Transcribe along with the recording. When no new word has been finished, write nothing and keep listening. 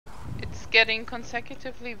getting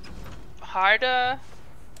consecutively harder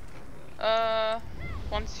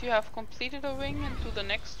once you have completed a ring and do the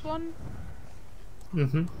next one?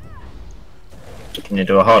 Mm-hmm. Can you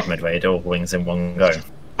do a hard mid where you do all wings in one go?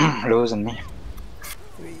 Losing me.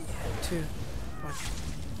 3, 2, 1.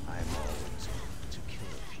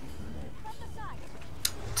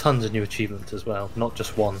 Tons of new achievements as well, not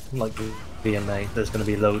just one, like the VMA. There's going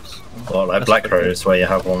to be loads. Or like Black Rose, where you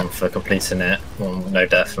have one for completing it, one with no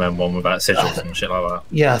death, and then one without sigils and shit like that.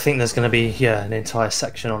 Yeah, I think there's going to be an entire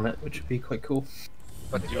section on it, which would be quite cool.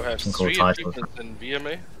 But you have Some cool 3 titles. achievements in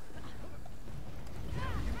VMA?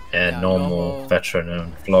 Yeah, normal, veteran,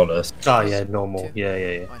 and flawless. Oh yeah, normal.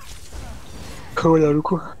 Yeah. Cool,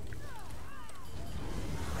 cool.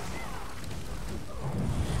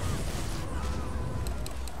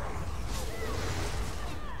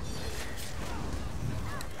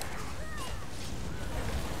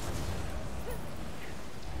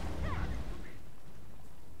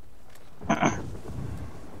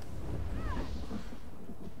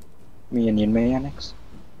 Me and Yin Mei next.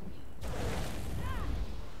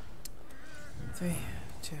 3,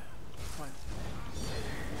 2, 1.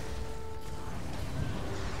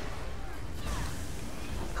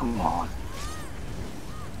 Come on.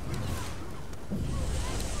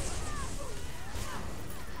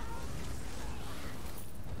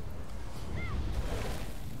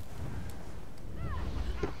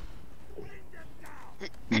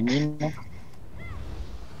 Yin Mei.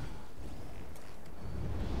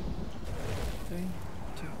 3,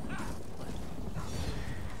 2, 1.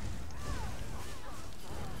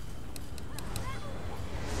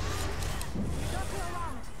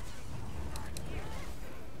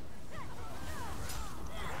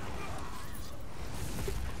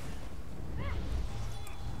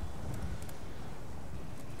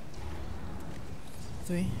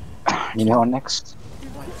 Three, You know next.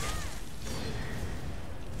 1.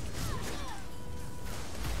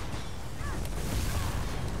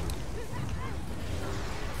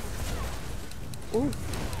 Ooh.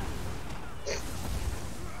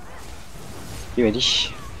 You ready?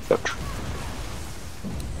 Look.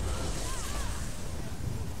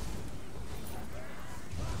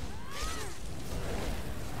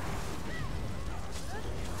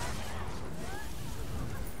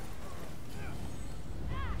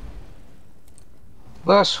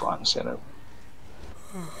 Last one, set up.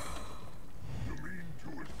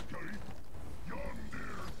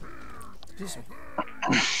 Excuse me.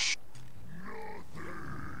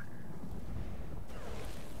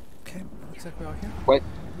 Okay, looks like we're all here. Wait,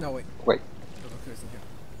 No, wait. wait. Luku isn't here.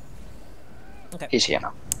 Okay. He's here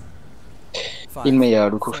now. 5, Yin Mei,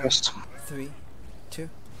 Luku 4, first. 3, 2,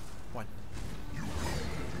 1.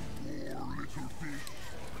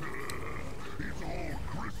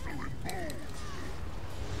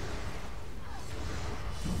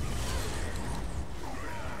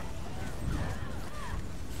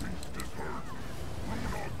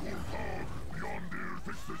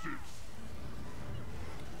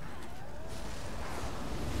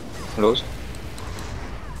 Lose.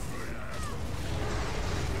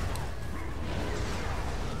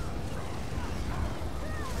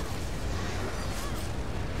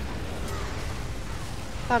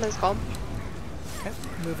 That is gone. Okay,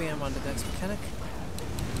 moving on to the next mechanic.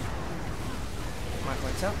 Mark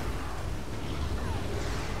lights out.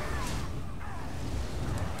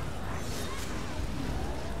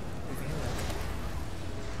 Moving him out.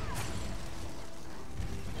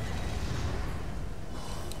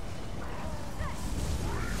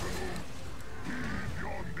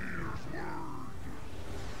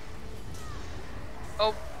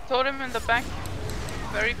 Oh, totem in the back.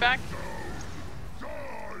 Very back.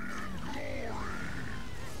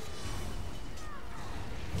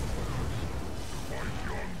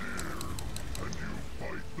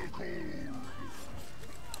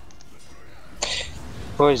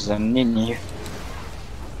 Poison in you.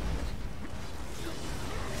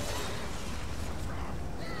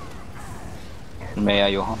 May I,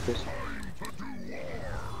 Johan, please?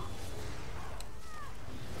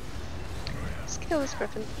 Skill is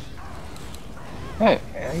Griffin. Hey,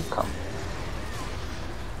 here you come.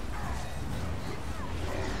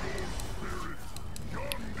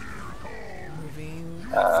 Moving.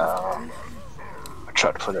 I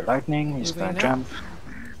tried for the lightning, he's Moving gonna now. jump.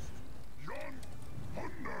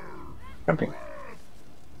 Jumping.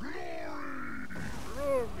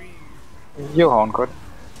 Johan, good.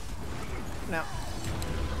 Now.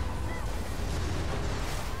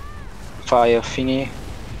 Fire thingy.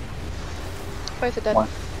 Both are dead. One.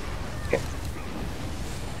 Okay.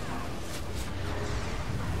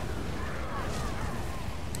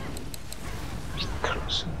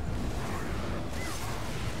 Close.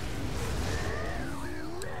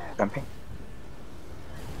 Jumping.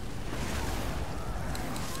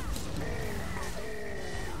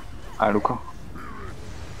 Aluko.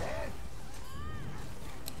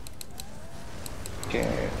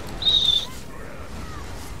 Yes.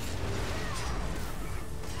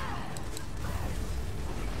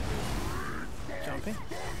 Jumping.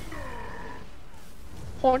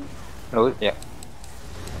 Horn. No, yeah.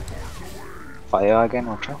 Fire again,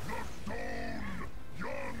 watch out.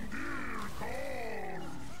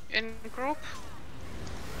 In group.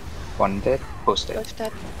 One dead, post dead. Both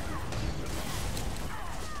dead.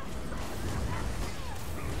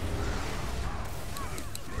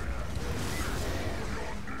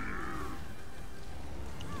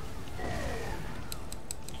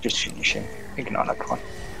 Just finishing. Ignore that one.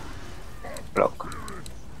 Block.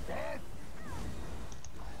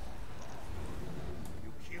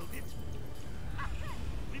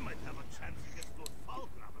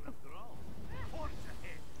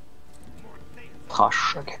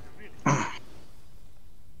 Trash again.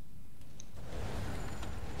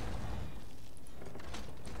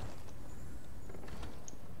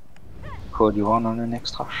 Code you on the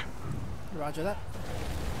next trash. Roger that.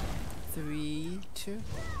 3, 2,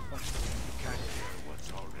 1.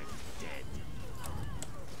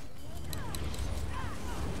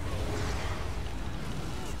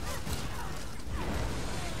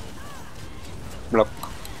 Block.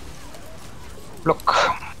 Block.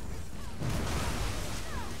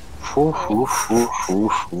 Foo, foo, foo, foo,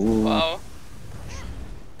 foo. Wow.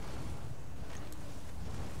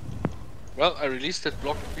 Well, I released that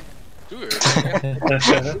block a bit too early.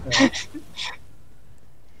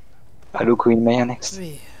 Hello, Queen Maya next.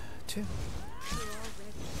 3, 2.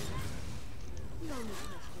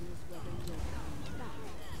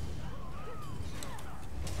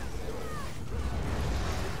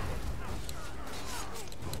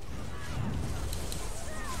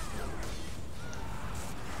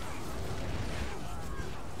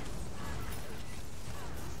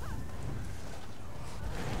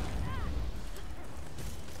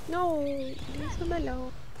 No, leave them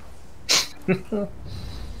alone.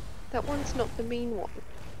 That one's not the mean one.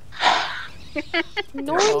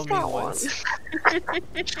 No, all it's that mean one. ones.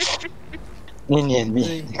 Nini and me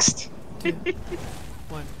Three. next. 2,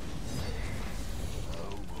 1.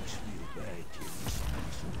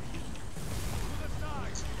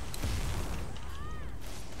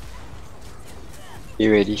 Be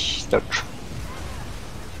ready, dodge.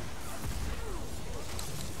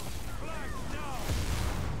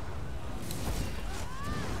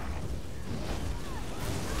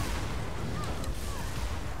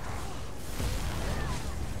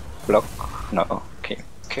 Block. No, okay,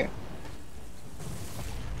 okay.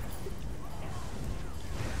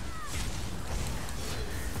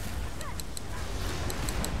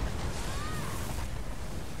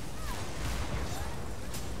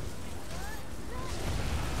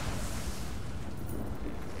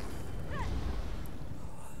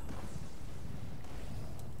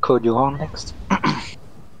 Code you on next.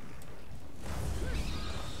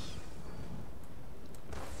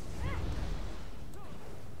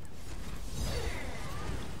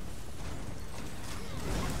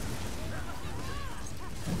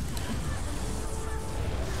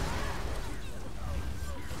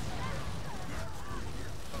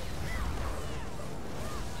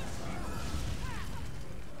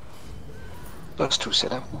 Those two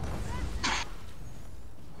set up.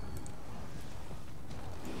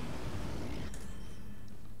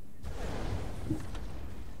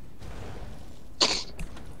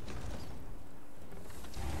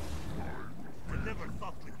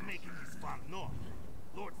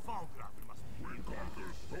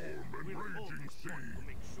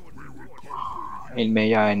 In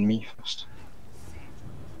Maya and me first.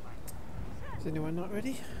 Is anyone not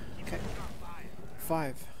ready? Okay.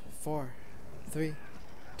 5, 4, 3,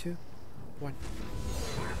 2, 1.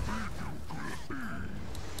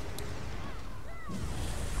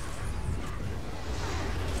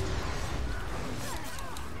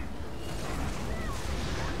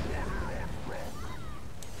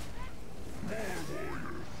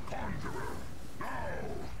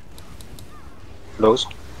 Close.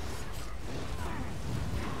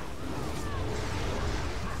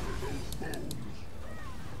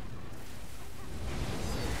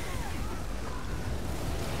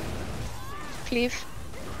 Cleave.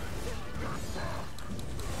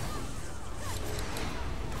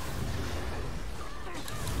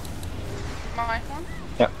 My one.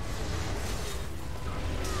 Yeah.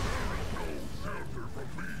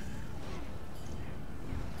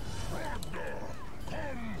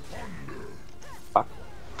 Back.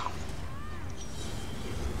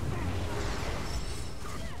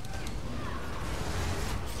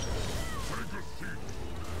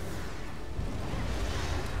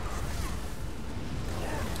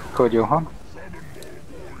 code, Johan?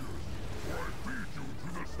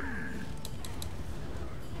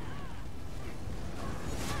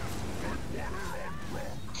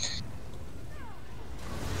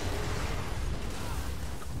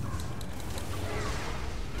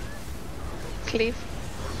 Cleave.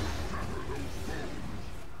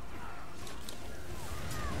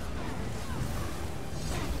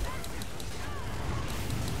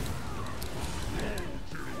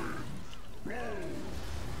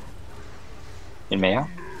 In Maya.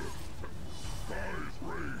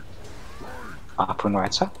 Harpoon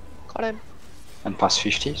right side. Got him. And pass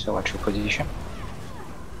 50, so watch your position.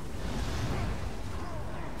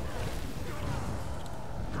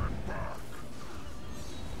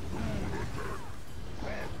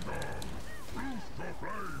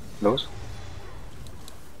 Close.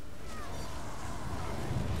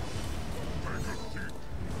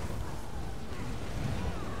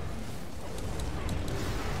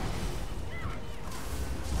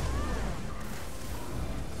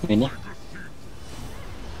 Mini.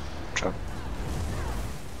 Chug.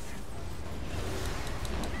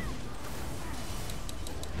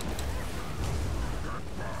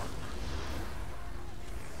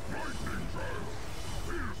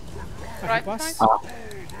 Right boss. side. Ah.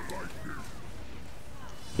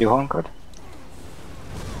 Johan code.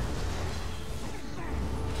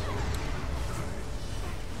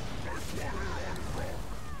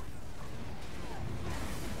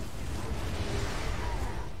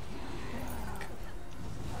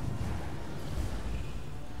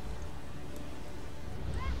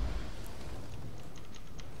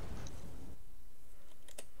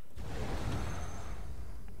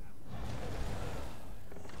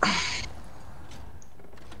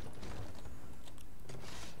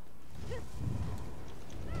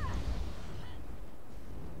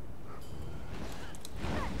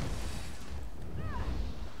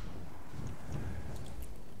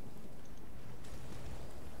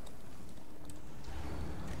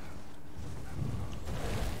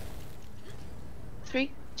 Three,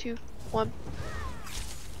 two, one.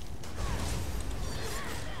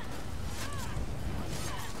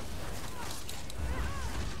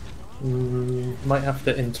 Might have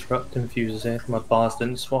to interrupt infusers here. My bars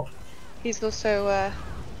didn't swap. He's also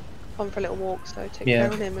gone for a little walk, so take Yeah.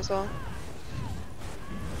 care of him as well.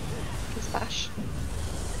 His bash.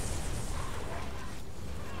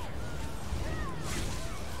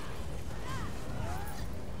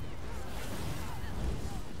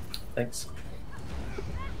 Thanks.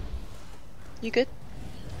 You good?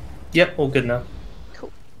 Yep, all good now.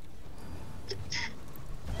 Cool.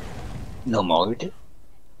 No more.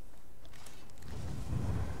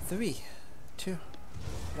 3, 2,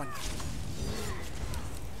 1.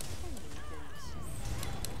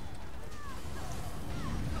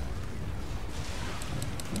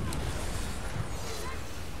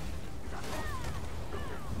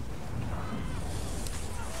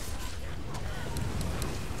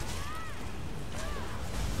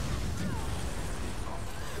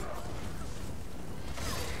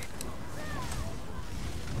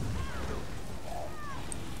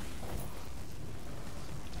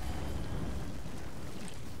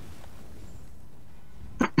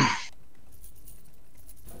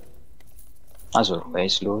 As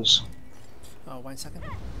always, lose. Oh, 1 second.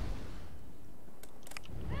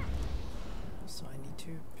 So I need to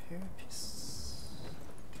pair piece.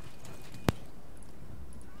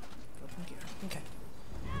 Open gear. Okay.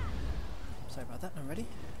 Sorry about that. I'm ready.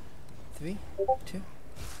 3, 2,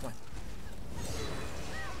 1.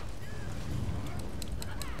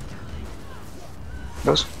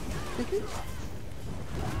 Close.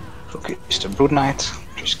 Okay, it's the Brood Knight.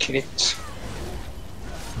 Just kill it.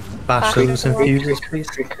 Bash Quick, those infusers, please.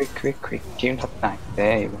 Quick. Kill that knight.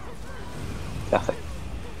 There you go. Perfect.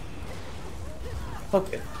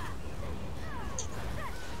 Okay.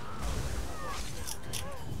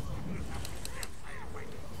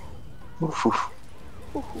 Oof.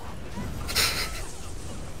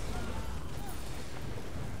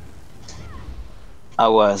 I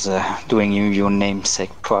was doing you your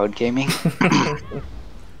namesake proud gaming.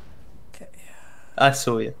 Okay. I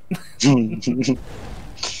saw you.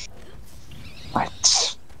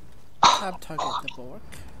 Right. Tab target the bulwark.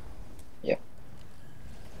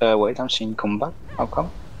 Wait, I'm seeing combat. How come?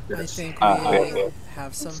 I think wait. we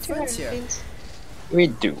have some It's too friends here. beans. We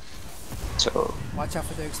do. So, Watch out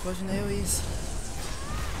for the explosion AoEs.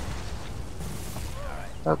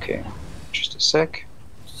 okay. Just a sec.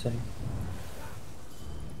 So,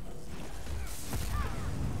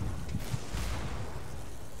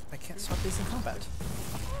 I can't swap these in combat.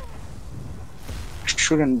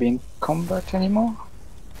 Shouldn't be in combat anymore.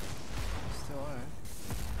 Still are.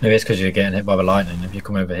 Maybe it's because you're getting hit by the lightning. If you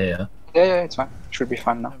come over here. Yeah, yeah, it's fine. Should be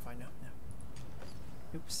fine now. I'm fine now.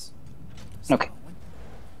 Yeah. Oops. Okay.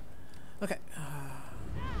 Okay.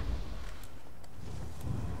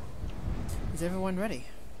 Is everyone ready?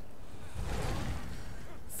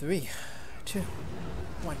 3, 2,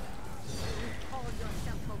 1.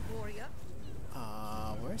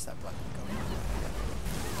 Where's that button going?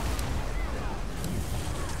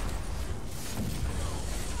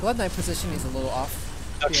 Blood Knight position is a little off.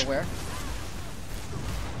 Be aware.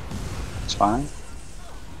 It's fine.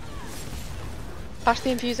 Bash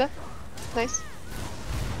the infuser. Nice.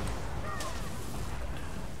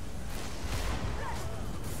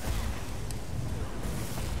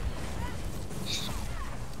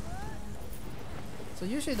 So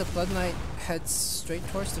usually the Blood Knight heads straight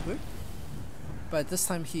towards the group, but this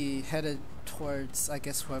time he headed towards, I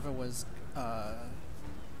guess, whoever was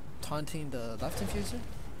taunting the left infuser,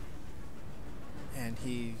 and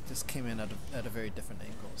he just came in at a very different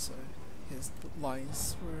angle, so his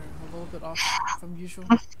lines were a little bit off from usual.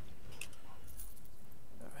 Alright.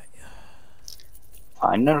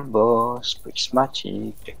 Final boss,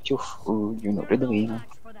 prismatic, take your food, you know the drill.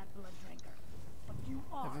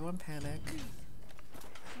 Everyone panic.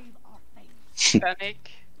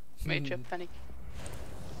 Panic. Major panic.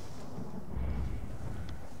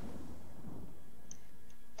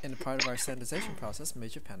 In a part of our standardization process,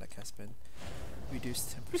 major panic has been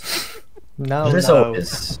reduced 10%. No, This no.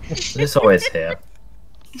 always, this always here.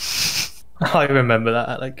 I remember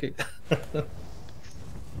that. Like,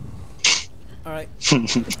 Alright.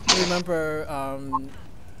 Remember,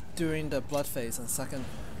 during the blood phase on the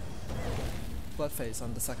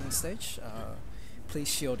second stage, please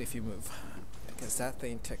shield if you move, because that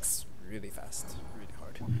thing ticks really fast, really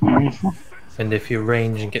hard. and if you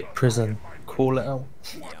range and get prison, call it out.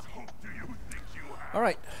 Yeah.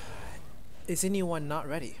 Alright. Is anyone not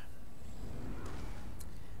ready?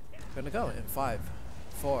 Gonna go in 5,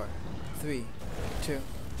 4, 3, 2,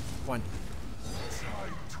 1.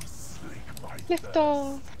 Lift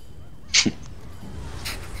off.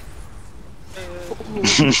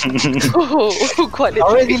 Oh, quite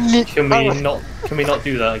literally. Already Can we not? Can we not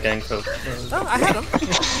do that again, Coach? Oh, I had him.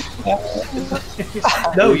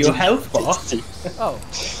 No, your health bar. Oh.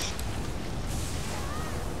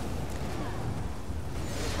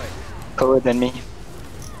 Cover than me.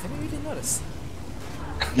 Maybe we didn't notice.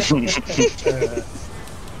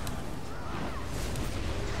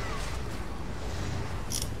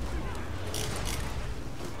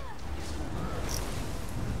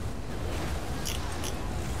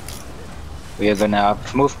 We are gonna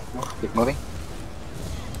move. Keep moving.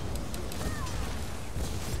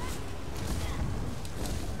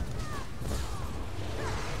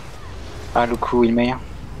 Ah, look who il met.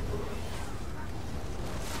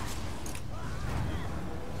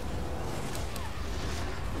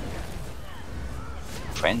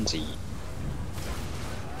 Frenzy.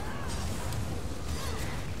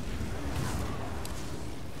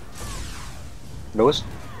 Lose?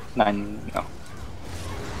 Nine, no.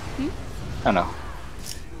 Oh no.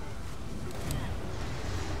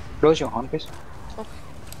 Close your horn, please. Okay.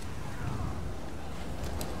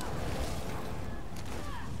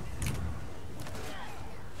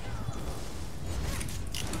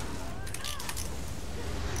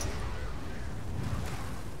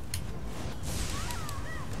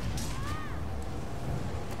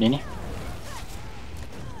 Nini.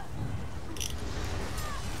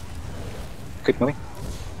 Keep moving.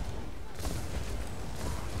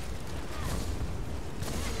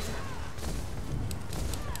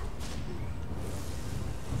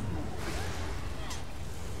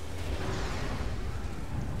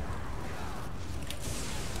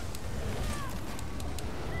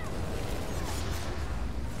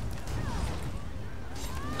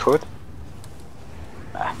 Good.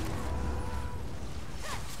 Ah.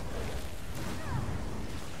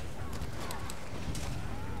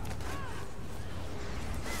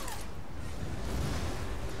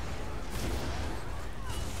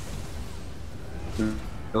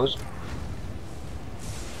 Those.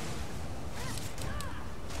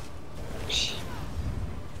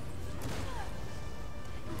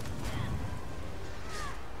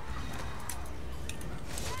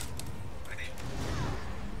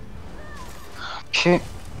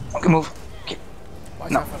 Okay, move. Okay.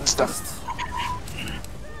 Watch No, out for the stop. dust.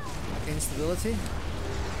 Instability.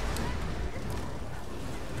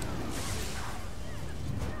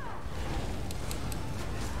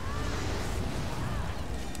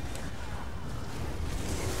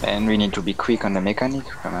 And we need to be quick on the mechanic,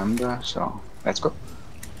 remember, so let's go.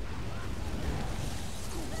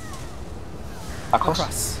 Across.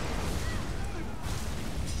 Across.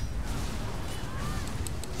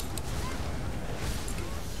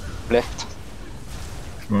 left.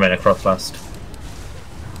 Remain across last.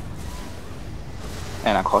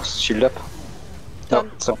 And across, shield up. Done.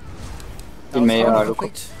 No, so. That In was May, already look.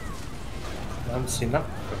 complete. I haven't seen that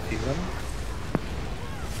for a few months.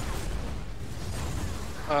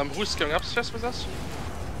 Who's going upstairs with us?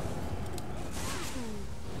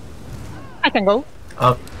 I can go.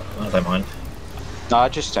 Oh, I don't mind. No, I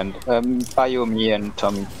just stand. Bio, me, and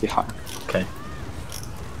Tommy be fine. Okay.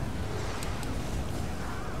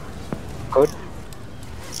 Good.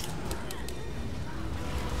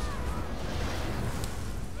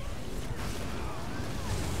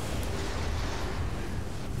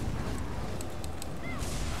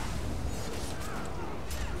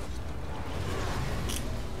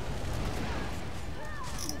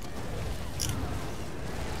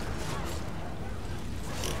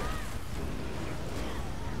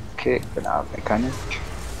 Okay, genau, mechanic.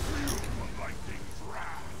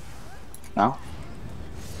 Now.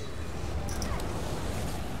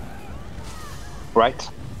 Right.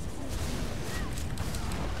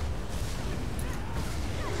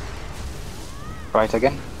 Right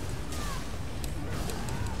again.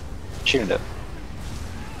 Shield up.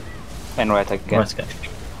 And right again. Right again.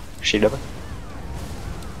 Shield up.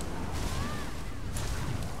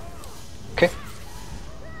 Okay.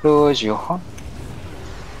 Close your horn.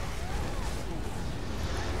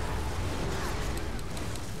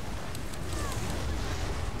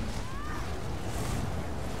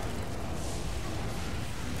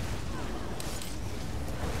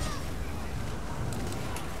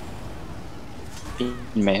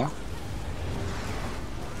 Mehr.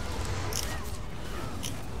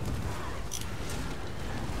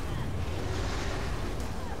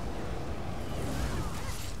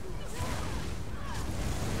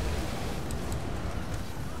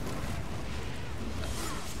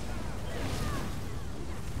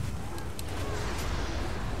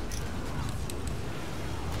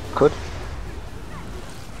 Gut.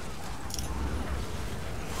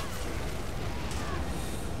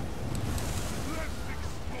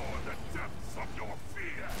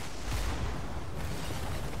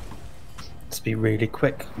 Let's be really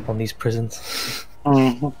quick on these prisons.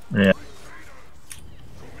 Yeah.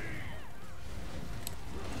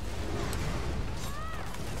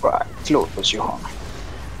 Right, close your horn.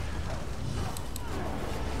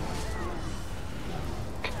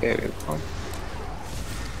 Okay, point.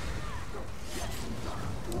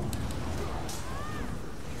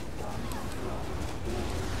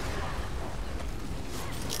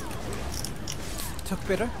 Took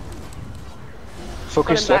bitter.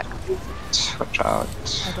 Focus Got left. him Watch out.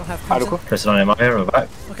 I don't have crimson. Haruko. Prison on him, I'm back.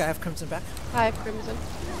 Okay, I have crimson back. I have crimson.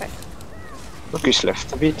 Okay. Focus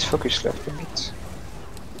left a bit. Focus left a bit.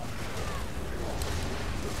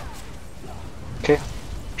 Okay.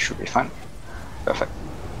 Should be fine. Perfect.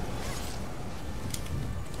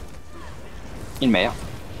 In Maya.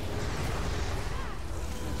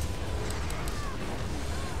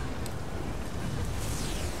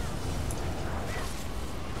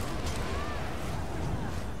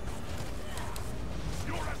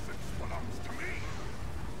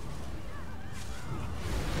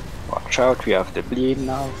 Watch out, we have the bleed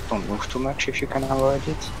now. Don't move too much if you can avoid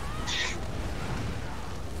it.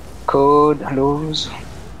 Code, lose.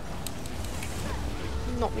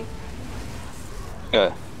 Not me.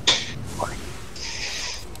 Sorry.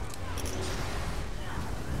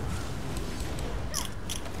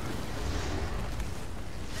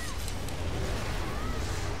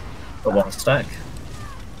 Got one stack.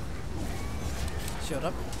 Shield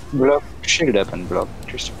up. Block, shield up and block,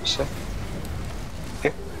 just to be safe.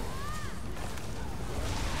 Okay.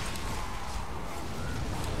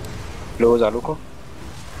 Close Aluko.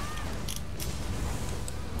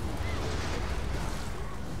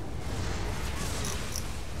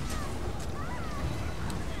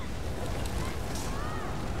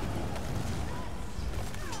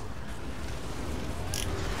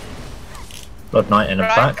 Blood Knight in the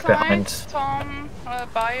Right back side, behind. Tom,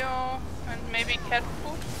 Bio, and maybe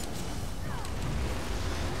Catfoot.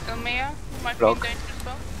 Elmea might Block. be in danger as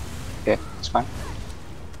well. Okay, it's fine.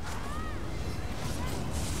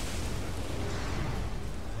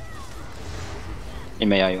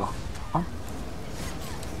 Imeyayo. Huh?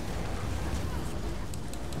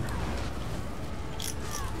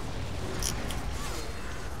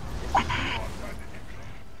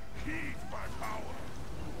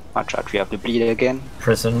 Watch out, we have the bleed again.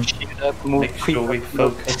 Prison. Shield up, move Make sure we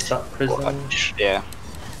focus that prison. Watch, yeah.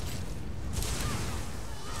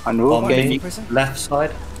 And On move, Okay. me, Prison. left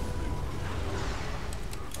side.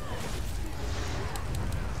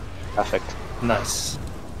 Perfect. Nice.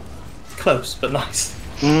 Close, but nice.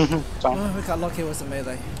 Fine. Oh, we got lucky it was a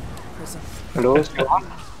melee. prison. Close, go on.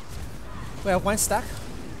 We have one stack.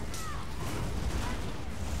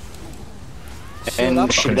 And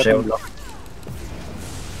up. shield up and block.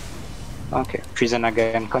 Okay, prison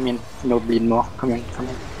again, come in. No bleed more, come in, come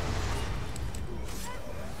in.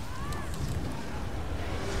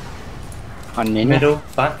 On Nina. Middle,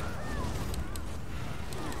 back.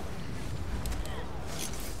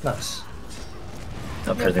 Nice.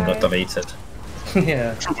 That prison got deleted.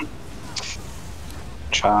 Yeah.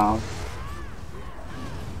 Ciao.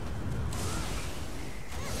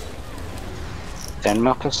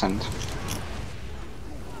 %.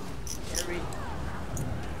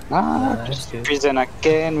 Ah, Nice, just good. prison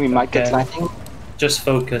again, we might get Again. lightning. Just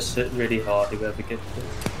focus it really hard, whoever gets it.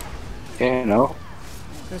 Okay, no.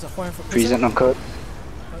 There's a horn for Prison prison. on code.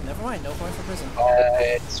 Oh, never mind, no horn for prison.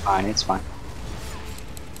 It's fine, it's fine.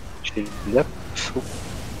 Shield up.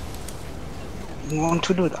 You want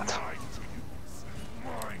to do that.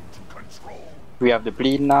 We have the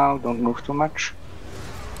bleed now, don't move too much.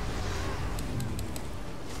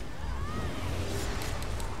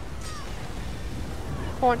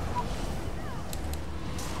 Horn.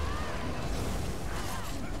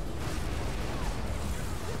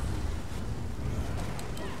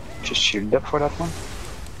 Just shield up for that one.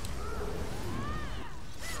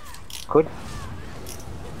 Good.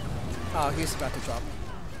 Oh, he's about to drop.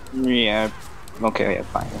 Yeah. Okay, yeah,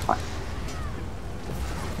 fine, fine.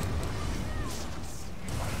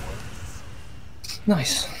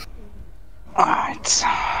 Nice. Alright.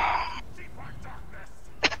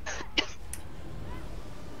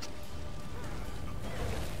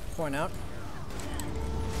 Horn out.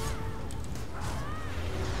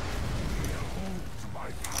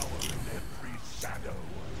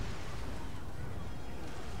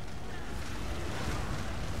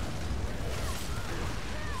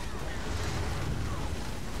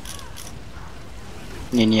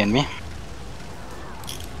 Nini and me.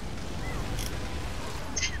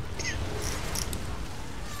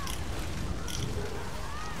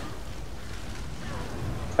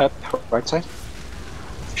 Up, right side.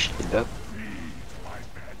 Shield up.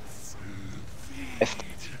 Left.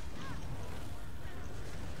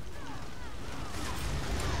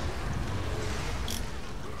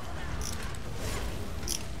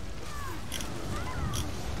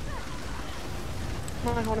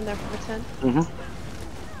 Am I holding there for the 10? Mm-hmm.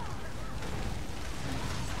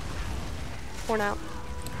 Horn out.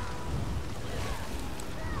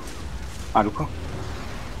 Aluko.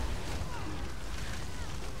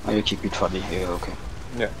 Oh, you keep it for the okay.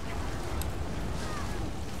 Yeah.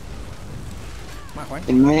 My horn.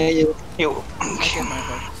 In May, you. Okay, my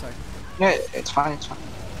horn, sorry. Yeah, it's fine, it's fine.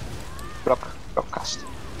 Block cast.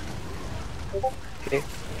 Okay.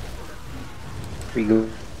 We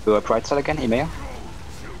go up right side again, Emea.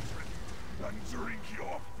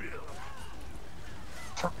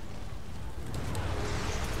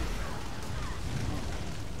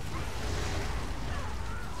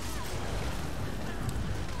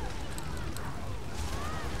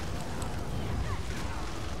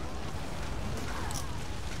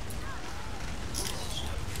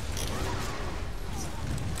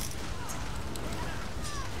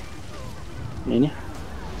 Nini.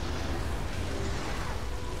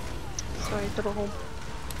 Sorry, double home.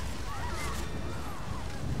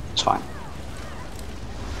 It's fine.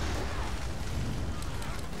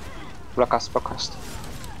 Block us.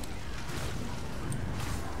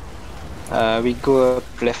 We go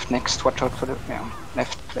up left next, watch out for the... yeah,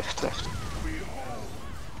 left.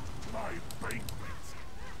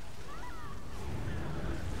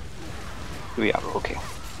 We are okay.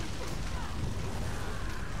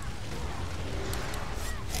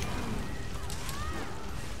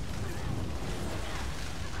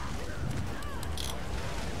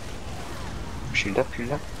 Shield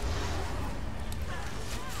up.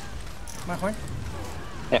 My horn.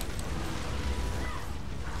 Yeah.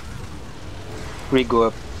 We go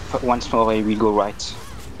up once more, we go right.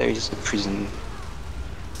 There is a prison.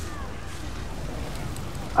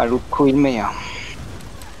 Aluko in Mea.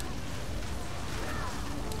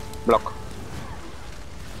 Block.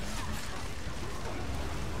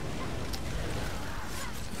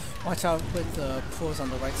 Watch out with the pools on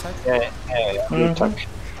the right side. Yeah.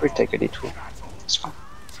 We'll take a detour. It's fine.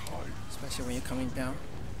 Especially when you're coming down.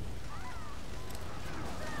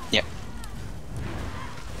 Yeah.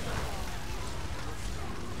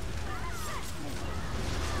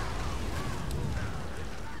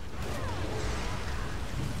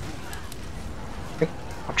 Okay.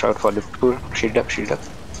 Watch out for the pool. Shield up.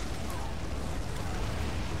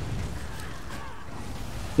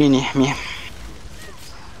 Nini, me.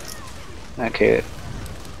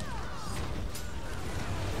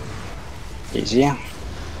 Easy.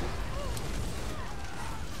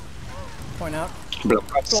 Point out.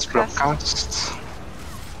 Blockcast. Blockcast. Blockcast.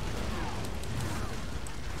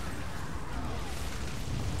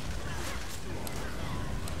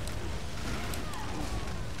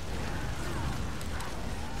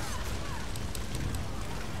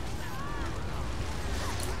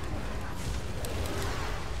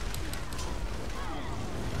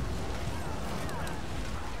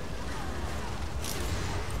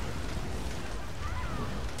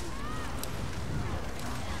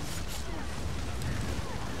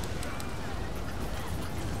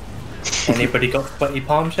 Anybody got sweaty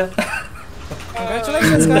palms yet?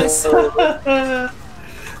 Congratulations, guys!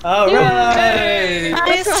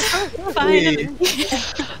 Alright! Finally.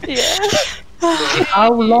 Yeah.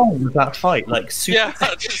 How long was that fight? Like super. Yeah,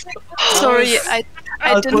 just, Sorry, I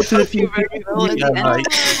was didn't watching help a few you very well in the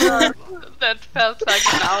videos, end. like- That felt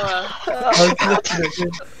like an hour. I was looking at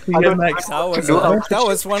the DMX. That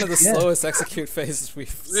was one of the slowest execute phases we've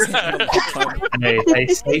seen in a long time. Hey,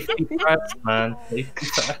 safety first, man. Safety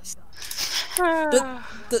first.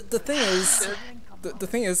 The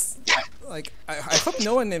thing is, like I hope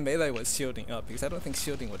no one in melee was shielding up, because I don't think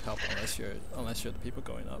shielding would help unless you're the people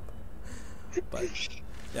going up. But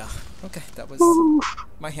yeah, okay, that was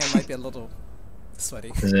my hand might be a little sweaty.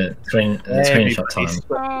 Is it screenshot time?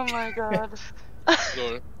 Oh my god.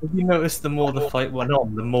 lol. Have you noticed the more the fight went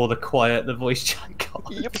on, the more the quiet the voice chat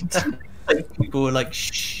got? Like, people were like,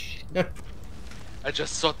 shh. I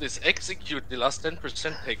just thought this execute the last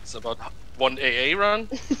 10% takes about 1 AA run.